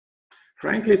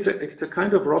Frankly, it's a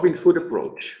kind of Robin Hood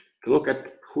approach to look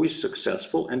at who is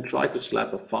successful and try to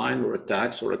slap a fine or a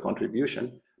tax or a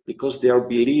contribution because they are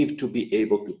believed to be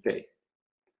able to pay.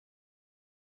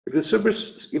 If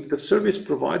the service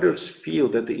providers feel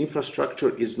that the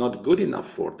infrastructure is not good enough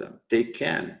for them, they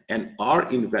can and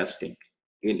are investing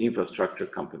in infrastructure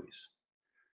companies.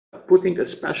 Putting a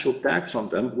special tax on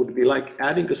them would be like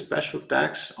adding a special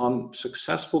tax on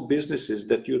successful businesses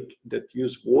that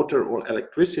use water or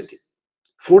electricity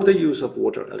for the use of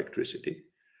water electricity,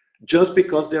 just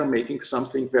because they're making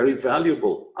something very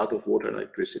valuable out of water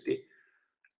electricity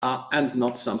and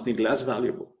not something less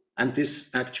valuable. And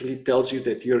this actually tells you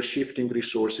that you're shifting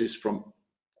resources from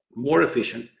more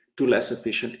efficient to less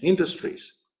efficient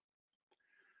industries.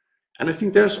 And I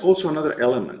think there's also another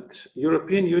element.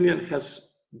 European Union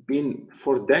has been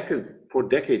for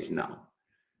decades now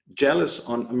jealous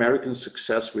on American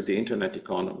success with the internet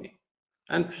economy.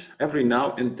 And every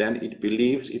now and then it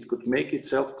believes it could make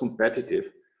itself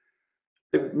competitive,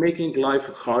 making life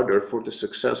harder for the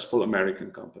successful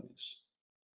American companies.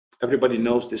 Everybody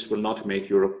knows this will not make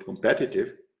Europe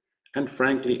competitive. And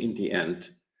frankly, in the end,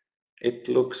 it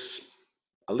looks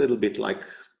a little bit like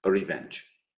a revenge.